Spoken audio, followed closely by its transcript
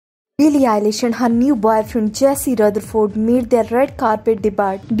Billie Eilish and her new boyfriend Jesse Rutherford made their red carpet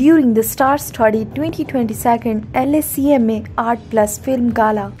debut during the star-studded 2022 LACMA Art+Film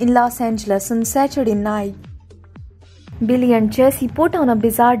Gala in Los Angeles on Saturday night. Billie and Jesse put on a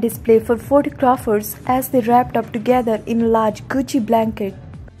bizarre display for photographers as they wrapped up together in a large Gucci blanket.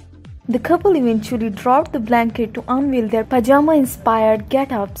 The couple eventually dropped the blanket to unveil their pajama-inspired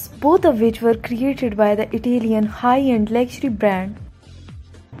get-ups, both of which were created by the Italian high-end luxury brand.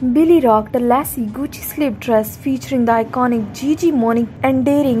 Billie rocked a lacy Gucci slip dress featuring the iconic Gigi Monique and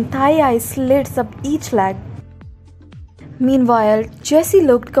daring thigh-high slits up each leg. Meanwhile, Jesse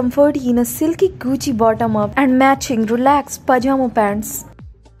looked comforty in a silky Gucci bottom-up and matching relaxed pajama pants.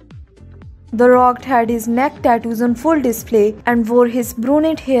 The rock had his neck tattoos on full display and wore his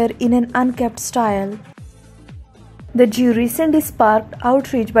brunette hair in an unkempt style. The Jew recently sparked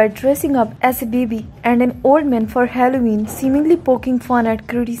outrage by dressing up as a baby and an old man for Halloween, seemingly poking fun at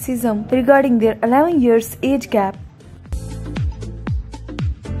criticism regarding their 11 years age gap.